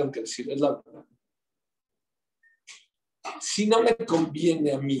se las tengo que decir, es la verdad. Si no me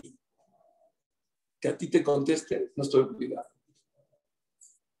conviene a mí que a ti te conteste, no estoy obligado.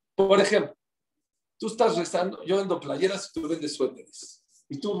 Por ejemplo, tú estás rezando, yo vendo playeras y tú vendes suéteres.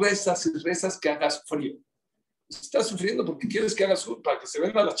 Y tú rezas y rezas que hagas frío. Estás sufriendo porque quieres que hagas frío para que se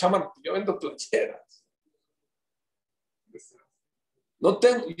venda la chama. Yo vendo playeras.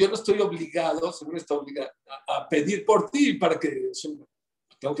 Yo no estoy obligado, según está obligado, a pedir por ti para que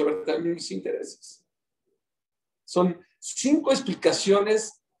tengo que ver también mis intereses. Son 5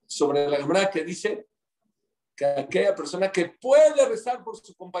 explicaciones sobre la Gemara que dice que aquella persona que puede rezar por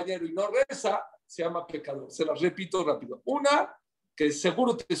su compañero y no reza, se llama pecador. Se las repito rápido. Una, que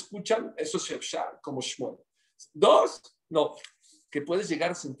seguro te escuchan, eso es Shefshar, como Shmuel. 2, no, que puedes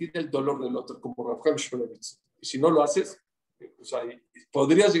llegar a sentir el dolor del otro, como Rav Chaim Shmulevitz. Y si no lo haces, pues ahí,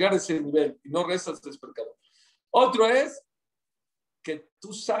 podrías llegar a ese nivel y no rezas, es pecador. Otro es que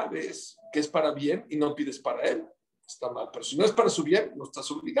tú sabes que es para bien y no pides para él. Está mal, pero si no es para su bien, no estás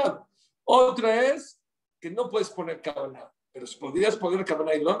obligado. Otra es que no puedes poner cabana, pero si podrías poner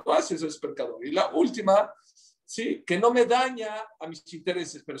cabana y no lo haces, es pecador. Y la última, sí, que no me daña a mis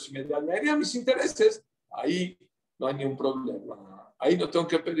intereses, pero si me dañaría a mis intereses, ahí no hay ningún problema. Ahí no tengo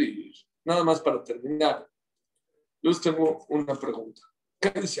que pedir. Nada más para terminar. Yo les tengo una pregunta.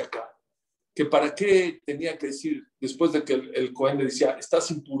 ¿Qué dice acá? Que para qué tenía que decir, después de que el Cohen le decía, estás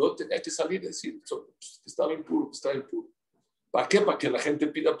impuro, tenía que salir y decir que estaba impuro, que estaba impuro. ¿Para qué? Para que la gente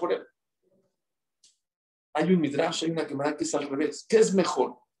pida por él. Hay un midrash, hay una Gemara que es al revés. ¿Qué es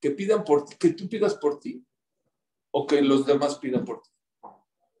mejor? ¿Que pidan por ti, que tú pidas por ti o que los demás pidan por ti?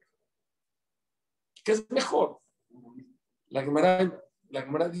 ¿Qué es mejor? La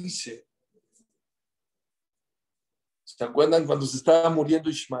Gemara dice, ¿se acuerdan cuando se estaba muriendo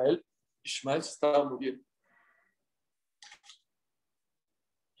Ismael? Ismael se estaba muriendo.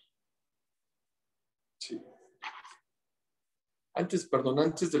 Sí. Antes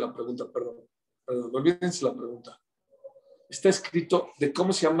de la pregunta, perdón, olvídense la pregunta. Está escrito de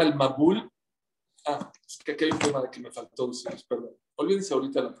cómo se llama el Mabul. Es que aquí hay un tema de que me faltó decirles, perdón. Olvídense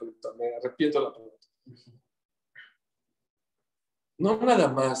ahorita la pregunta, me arrepiento de la pregunta. No nada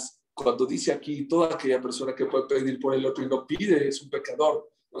más, cuando dice aquí, toda aquella persona que puede pedir por el otro y no pide es un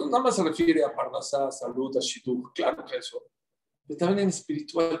pecador. No, nada más se refiere a Parnasá, salud, a Shidduch, claro que eso. Pero también en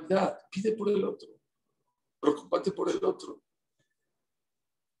espiritualidad, pide por el otro. Preocúpate por el otro.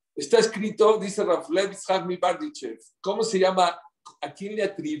 Está escrito, dice Raflev Yitzhak Bardichev, ¿cómo se llama? ¿A quién le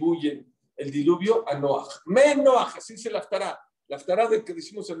atribuyen el diluvio? A Noach. Men Noach, así dice la Haftará. La Haftará del que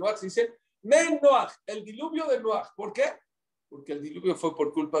decimos en Noach se dice Men Noach, el diluvio de Noach. ¿Por qué? Porque el diluvio fue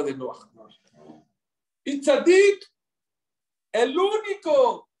por culpa de Noach. Y Tzadik, el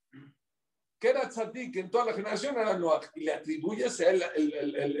único que era Tzadik en toda la generación era Noach. Y le atribuyes a él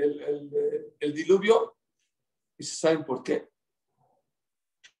el diluvio. ¿Y saben por qué?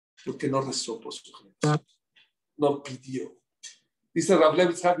 Porque no rezó por su gente. No pidió. Dice Rablev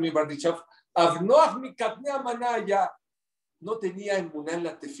Yitzhak Bardichev, Avnoach mi katnea manaya. No tenía emuná en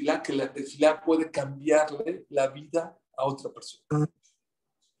la tefilá, que la tefilá puede cambiarle la vida a otra persona.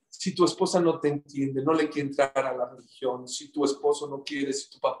 Si tu esposa no te entiende, no le quiere entrar a la religión, si tu esposo no quiere, si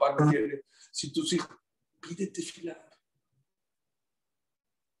tu papá no quiere, si tus hijos, pide tefilá.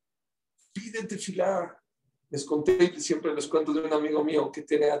 Pide tefilá. Les conté y siempre les cuento de un amigo mío que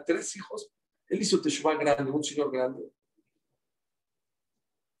tenía 3 hijos. Él hizo teshuvá grande, un señor grande.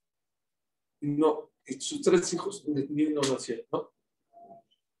 Y no, sus 3 hijos ni uno lo hacía, ¿no?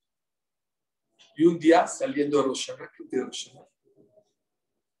 Y un día, saliendo de Rosh Hashanah, creo que de Rosh Hashanah,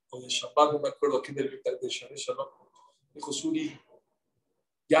 o de Shabbat, no me acuerdo quién del de Shabbat, dijo, Suri,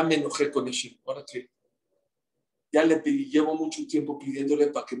 ya me enojé con ese. Ahora que ya le pedí, llevo mucho tiempo pidiéndole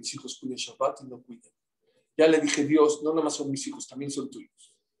para que mis hijos cuiden Shabbat y no cuiden. Ya le dije, Dios, no nomás son mis hijos, también son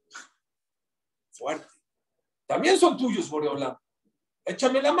tuyos. Fuerte. También son tuyos, Boreolam.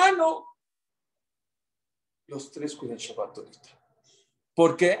 échame la mano. Los tres cuidan Shabbat ahorita.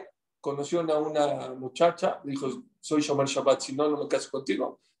 ¿Por qué? Conocieron a una muchacha, dijo, soy Shomer Shabbat, si no, no me caso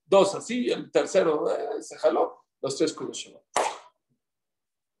contigo. Dos así, el tercero se jaló, los tres cuidan Shabbat.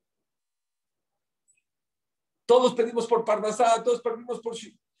 Todos pedimos por Parnasá, todos pedimos por...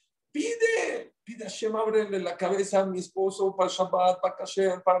 Pide a Hashem, ábrele la cabeza a mi esposo para Shabbat, para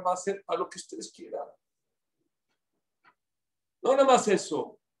Kasher, para Maser, para lo que ustedes quieran. No nada más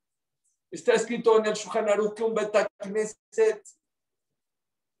eso. Está escrito en el Shulchan Aruch que un Bet HaKnesset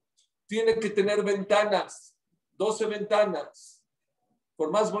tiene que tener ventanas, 12 ventanas. Por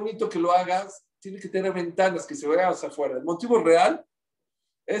más bonito que lo hagas, tiene que tener ventanas que se vean hacia afuera. El motivo real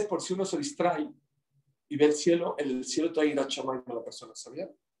es por si uno se distrae y ve el cielo trae ira chamay a la persona, ¿sabía?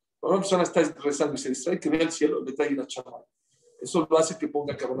 Cuando una persona está rezando y se distrae, que vea el cielo, le trae ira chamay. Eso lo hace que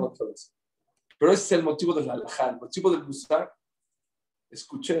ponga cabrón otra vez. Pero ese es el motivo del halajá, el motivo del musar.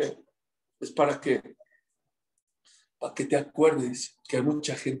 Escuché, es para que te acuerdes que hay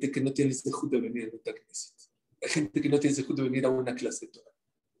mucha gente que no tiene el de venir a Beit Knesset. Hay gente que no tiene el de venir a una clase de Torah.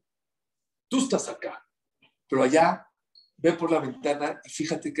 Tú estás acá, pero allá ve por la ventana y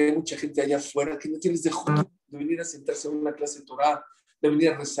fíjate que hay mucha gente allá afuera que no tiene el de venir a sentarse en una clase de Torah, de venir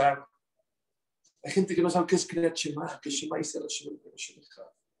a rezar. Hay gente que no sabe qué es crear Shema, que Shema y Sera Shema,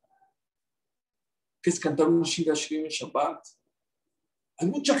 que es cantar un Shira Shirim en Shabbat. Hay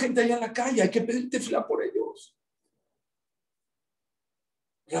mucha gente allá en la calle, hay que pedir tefilá por ellos.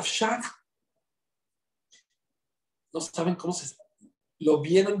 Rav Shach, no saben cómo lo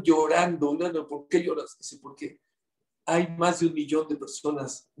vieron llorando. No, ¿por qué lloras? Dice, porque hay más de 1 millón de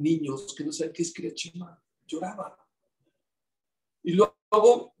personas, niños, que no saben qué es Kriyat Shema. Lloraba. Y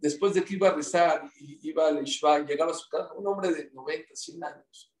luego, después de que iba a rezar y iba al Ishva, llegaba a su casa, un hombre de 90, 100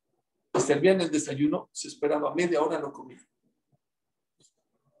 años. Le servían el desayuno, se esperaba media hora, no comía.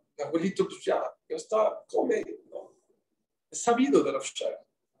 El abuelito, pues ya está, come. No. Es sabido de Rav Shach.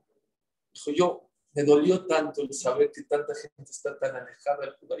 Dijo, yo me dolió tanto el saber que tanta gente está tan alejada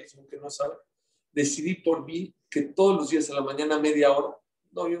del judaísmo que no sabe. Decidí por mí que todos los días a la mañana, media hora,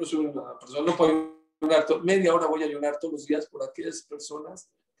 no, yo no soy una persona, no puedo ayunar, media hora voy a ayunar todos los días por aquellas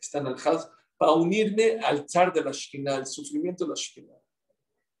personas que están alejadas, para unirme al zar de la Shekhinah, al sufrimiento de la Shekhinah.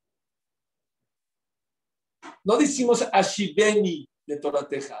 No decimos Ashiveni le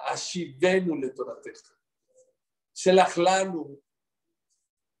Torateja, Ashivenu le Torateja. Selachlanu,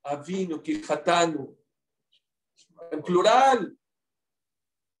 Avinu, Kijatanu, en plural,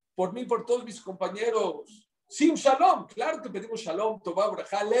 por mí, por todos mis compañeros. Sin shalom, claro que pedimos shalom, tová,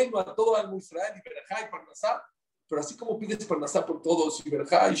 brajá, leino a todo al Israel y berajá y parnasá, pero así como pides parnasá por todos y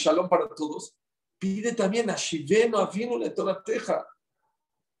berajá y shalom para todos, pide también a Shivenu, Avinu, le Torateja.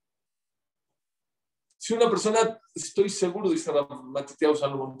 Si una persona, estoy seguro, dice Matityahu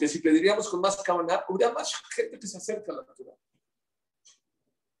Salomón, que si pediríamos con más kavaná, habría más gente que se acerca a la Torah.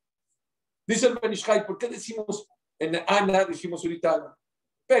 Dice el Benishai, ¿por qué decimos en Ana, dijimos ahorita Ana,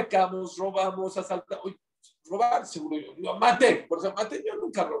 pecamos, robamos, asaltamos? Uy, robar, seguro yo maté, por ejemplo,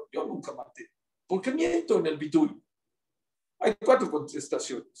 yo nunca maté. ¿Por qué miento en el bitul? Hay 4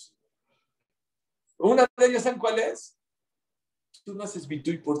 contestaciones. Una de ellas, ¿saben cuál es? Tú no haces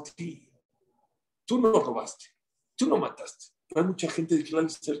bitul por ti. Tú no robaste, tú no mataste. Pero hay mucha gente de Klal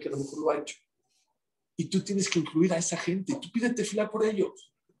Yisrael que a lo mejor lo ha hecho. Y tú tienes que incluir a esa gente. Tú pídete tefilá por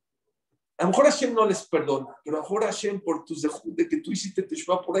ellos. A lo mejor Hashem no les perdona, pero a lo mejor Hashem, por tu zehut de que tú hiciste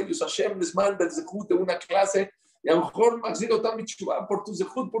teshuvá por ellos, Hashem les manda el zehut de una clase, y a lo mejor Maxilo también teshuvá por tu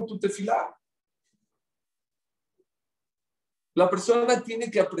zehut, por tu tefilá. La persona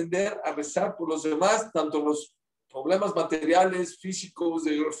tiene que aprender a rezar por los demás, tanto los problemas materiales, físicos,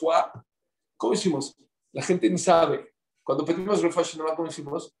 de refuá. ¿Cómo decimos? La gente ni sabe. Cuando pedimos refuá shenamá, ¿cómo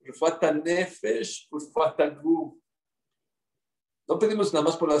decimos? Refuá nefesh, refuá guf. No pedimos nada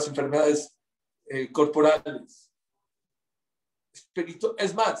más por las enfermedades corporales.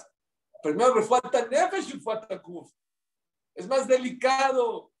 Es más, primero refuá nefesh y refuá guf. Es más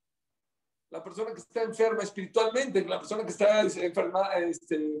delicado la persona que está enferma espiritualmente que la persona que está enferma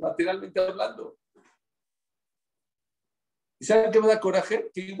materialmente hablando. ¿Y saben qué me da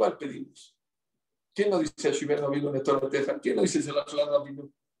coraje? Que igual pedimos. ¿Quién no dice Ashivenu Avinu Netorateja? ¿Quién no dice Selachlanu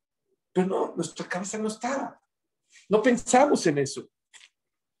Avinu? Pero no, nuestra cabeza no está. No pensamos en eso.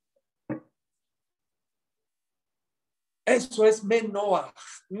 Eso es Noach.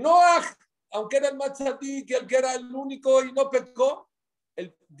 Noach, aunque era el Matzadik, el que era el único y no pecó,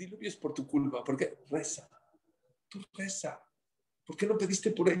 el diluvio es por tu culpa. ¿Por qué? Reza. Tú reza. ¿Por qué no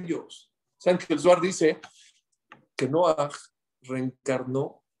pediste por ellos? ¿Saben que el Zohar dice que Noach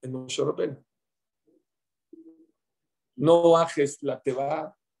reencarnó en Moshe Rabbeinu? no bajes la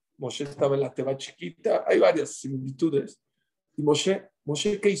teba. Moshe estaba en la teba chiquita, hay varias similitudes. Y Moshe,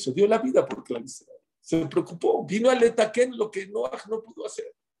 ¿qué hizo? Dio la vida por Clan Israel. Se preocupó, vino al Etaquén lo que Noaj no pudo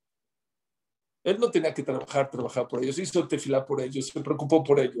hacer. Él no tenía que trabajar por ellos, hizo tefilá por ellos, se preocupó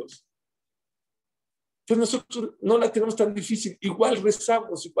por ellos. Pero nosotros no la tenemos tan difícil. Igual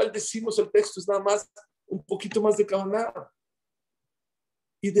rezamos, igual decimos el texto, es nada más un poquito más de Kavaná.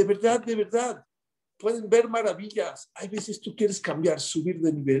 Y de verdad, pueden ver maravillas. Hay veces tú quieres cambiar, subir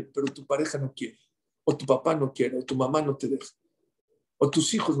de nivel, pero tu pareja no quiere, o tu papá no quiere, o tu mamá no te deja, o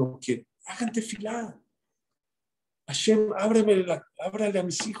tus hijos no quieren. Hagan tefilá. Hashem, ábrale a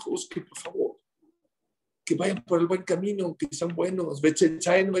mis hijos, que por favor, que vayan por el buen camino, que sean buenos.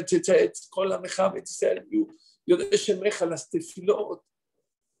 Las tefilot.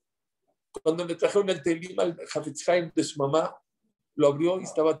 Cuando le trajeron el telim al Hafetz Haim de su mamá, lo abrió y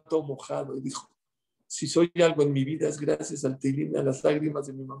estaba todo mojado. Y dijo, si soy algo en mi vida es gracias al telim, a las lágrimas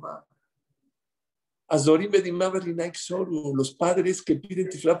de mi mamá. Azorim bedimá berlinaik soru, los padres que piden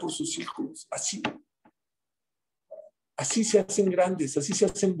tefilá por sus hijos. Así se hacen grandes, así se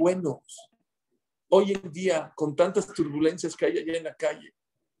hacen buenos. Hoy en día, con tantas turbulencias que hay allá en la calle,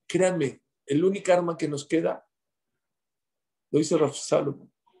 créanme, el único arma que nos queda, lo dice Rav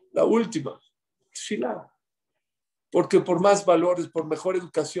Salomón, la última, tefilá. Porque por más valores, por mejor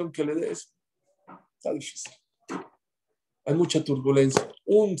educación que le des, está difícil. Hay mucha turbulencia.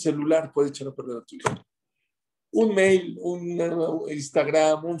 Un celular puede echar a perder a tu hijo. Un mail, un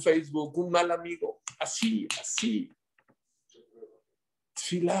Instagram, un Facebook, un mal amigo. Así.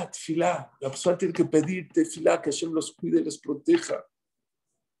 Tefilá. La persona tiene que pedir tefilá, que Hashem los cuide y los proteja.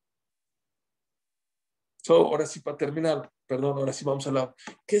 Ahora sí, para terminar, perdón, ahora sí vamos a hablar.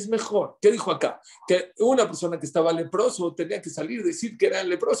 ¿Qué es mejor? ¿Qué dijo acá? Que una persona que estaba leproso tenía que salir y decir que era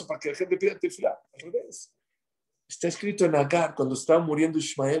leproso para que la gente pida tefilá. Al revés. Está escrito en Agar, cuando estaba muriendo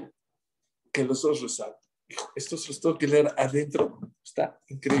Ismael, que los dos rezaban. Esto se los tengo que leer adentro. Está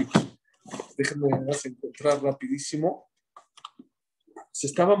increíble. Déjenme encontrar rapidísimo. Se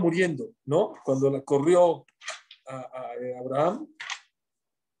estaba muriendo, ¿no? Cuando la corrió a Abraham.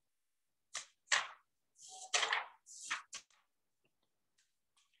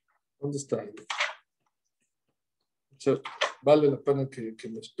 ¿Dónde está? O sea, vale la pena que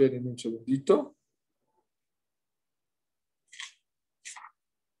me esperen un segundito.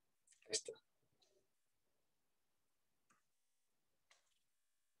 Ahí está.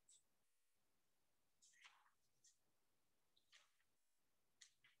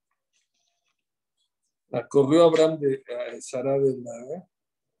 La corrió Abraham de Sara de la...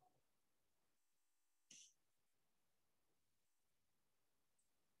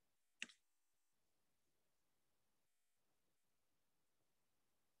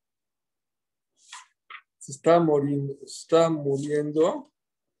 Se está muriendo.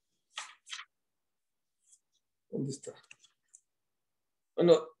 ¿Dónde está?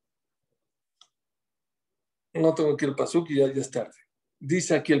 Bueno, no tengo aquí el pasuk y ya es tarde.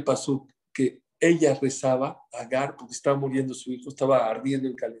 Dice aquí el pasuk que ella rezaba a Agar porque estaba muriendo su hijo, estaba ardiendo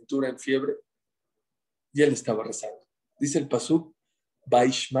en calentura, en fiebre, y él estaba rezando. Dice el pasuk,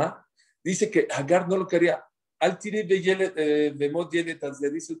 Baishma, dice que Agar no lo quería. Al tiré de mod le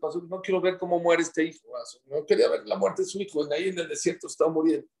dice el pasuk, no quiero ver cómo muere este hijo. No quería ver la muerte de su hijo, ahí en el desierto estaba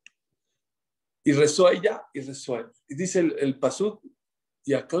muriendo. Y rezó a ella y rezó a él. Y dice el pasuk,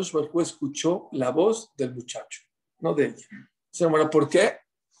 y Akadosh Baruj Hu escuchó la voz del muchacho, no de ella. Se llama, ¿por qué?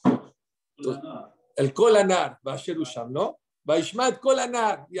 Entonces, el Kolanar, Basher Usham, ¿no? Baishmat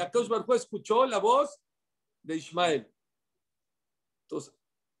Kolanar, y Akadosh Baruj Hu escuchó la voz de Ismael. Entonces,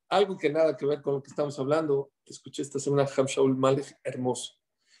 algo que nada que ver con lo que estamos hablando, escuché esta semana Ham Shaul Malek, hermoso.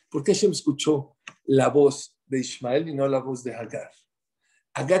 ¿Por qué Hashem escuchó la voz de Ismael y no la voz de Agar?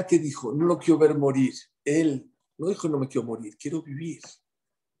 Agar, ¿qué dijo? No lo quiero ver morir. Él no dijo no me quiero morir, quiero vivir.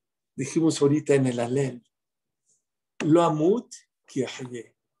 Dijimos ahorita en el Alel, lo amut ki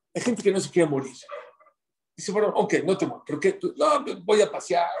ahye. Hay gente que no se quiere morir. Dice, bueno, ok, no te muero, pero ¿qué? No, voy a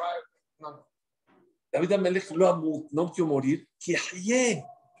pasear. No. David Amelech, lo amut, no quiero morir, ki ahye.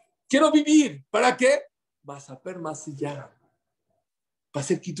 Quiero vivir. ¿Para qué? Vas a ver más allá. Para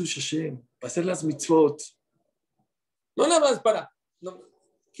hacer Kiddush Hashem, para hacer las mitzvot. No nada más para, no,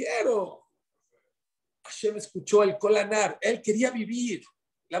 quiero. Hashem escuchó el Kolanar, él quería vivir.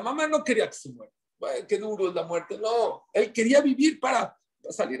 La mamá no quería que se muera. Bueno, qué duro es la muerte. No, él quería vivir para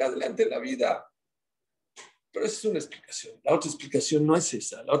salir adelante en la vida. Pero esa es una explicación. La otra explicación no es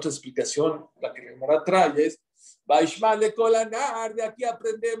esa. La otra explicación, la que la Gemara trae es Baishma le Kolanar. De aquí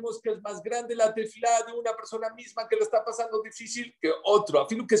aprendemos que es más grande la tefilá de una persona misma que lo está pasando difícil que otro, a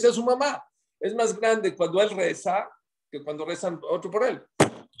fin que sea su mamá. Es más grande cuando él reza que cuando rezan otro por él.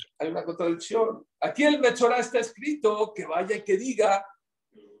 Hay una contradicción. Aquí el Metzorá está escrito que vaya y que diga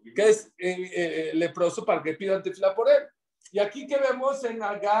que es leproso para que pidan tefilá por él. Y aquí que vemos en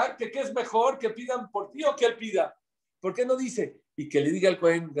Agar, que qué es mejor, que pidan por ti o que él pida. ¿Por qué no dice? Y que le diga al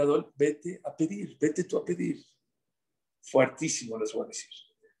Cohen Gadol, vete a pedir, vete tú a pedir. Fuertísimo les voy a decir.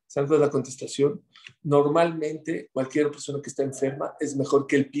 ¿Sabes la contestación? Normalmente cualquier persona que está enferma es mejor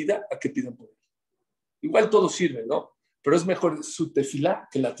que él pida a que pidan por él. Igual todo sirve, ¿no? Pero es mejor su tefilá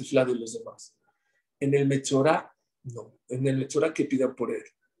que la tefilá de los demás. En el Metzorá, no. En el Metzorá que pidan por él.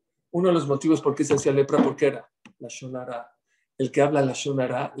 Uno de los motivos por qué se hacía lepra, porque era la shonara. El que habla la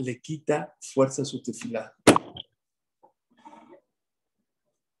shonara le quita fuerza a su tefilá.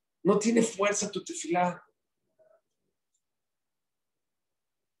 No tiene fuerza tu tefilá.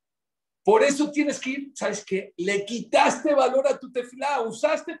 Por eso tienes que ir, ¿sabes qué? Le quitaste valor a tu tefilá,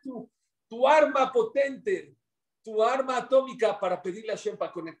 usaste tu arma potente, tu arma atómica para pedirle a Hashem,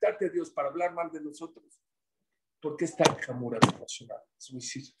 para conectarte a Dios, para hablar mal de nosotros. ¿Por qué está en Jamura Nacional? Es muy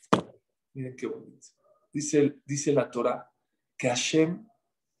sencillo. Miren qué bonito. Dice la Torah que Hashem,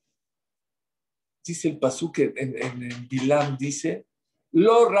 dice el pasuk en Bilam, dice,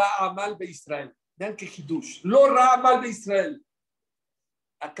 Lo Ra'amal be Israel. Vean qué hidush. Lo Ra'amal be Israel.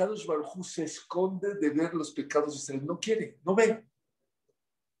 Akadosh Baruj Hu se esconde de ver los pecados de Israel. No quiere, no ve.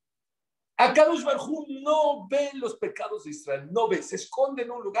 Akadosh Baruj Hu no ve los pecados de Israel. No ve, se esconde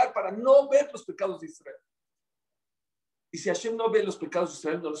en un lugar para no ver los pecados de Israel. Y si Hashem no ve los pecados de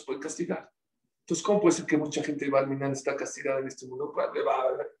Israel, no los puede castigar. Entonces, ¿cómo puede ser que mucha gente de Barminan está castigada en este mundo?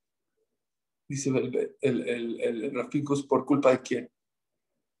 Dice el Rafikus, ¿por culpa de quién?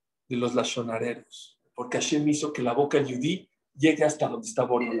 De los lashonareros. Porque Hashem hizo que la boca yudí llegue hasta donde está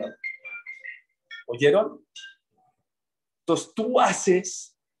Boreolam. ¿Oyeron? Entonces tú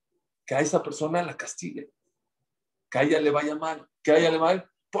haces que a esa persona la castigue, que a ella le vaya mal, que a ella le vaya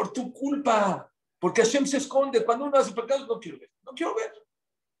mal, por tu culpa. Porque Hashem se esconde. Cuando uno hace pecados, no quiero ver, no quiero ver.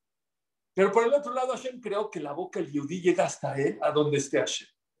 Pero por el otro lado, Hashem creó que la boca del yudí llega hasta él, a donde esté Hashem.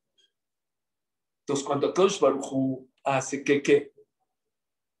 Entonces, cuando Kosh Baruj Hu hace que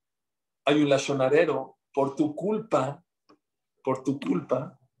hay un lashonarero, por tu culpa,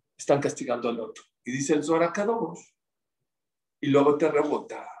 están castigando al otro. Y dice el Zohar Kadosh, y luego te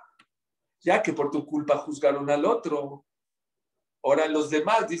rebota. Ya que por tu culpa juzgaron al otro. Ahora los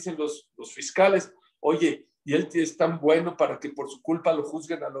demás, dicen los fiscales, oye, y él es tan bueno para que por su culpa lo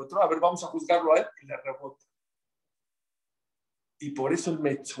juzguen al otro. A ver, vamos a juzgarlo a él, y le rebota. Y por eso el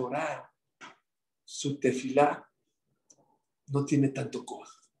Metzorá, su tefilá, no tiene tanto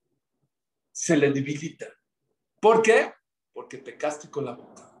coraje. Se le debilita. ¿Por qué? Porque pecaste con la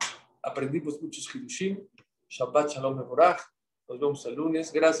boca. Aprendimos muchos hidushim. Shabbat Shalom Mevorach. Nos vemos el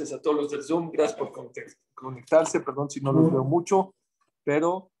lunes. Gracias a todos los del Zoom. Gracias por conectarse. Perdón si no los veo mucho,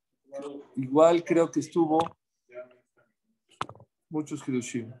 pero igual creo que estuvo muchos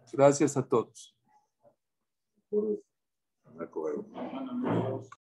hidushim. Gracias a todos.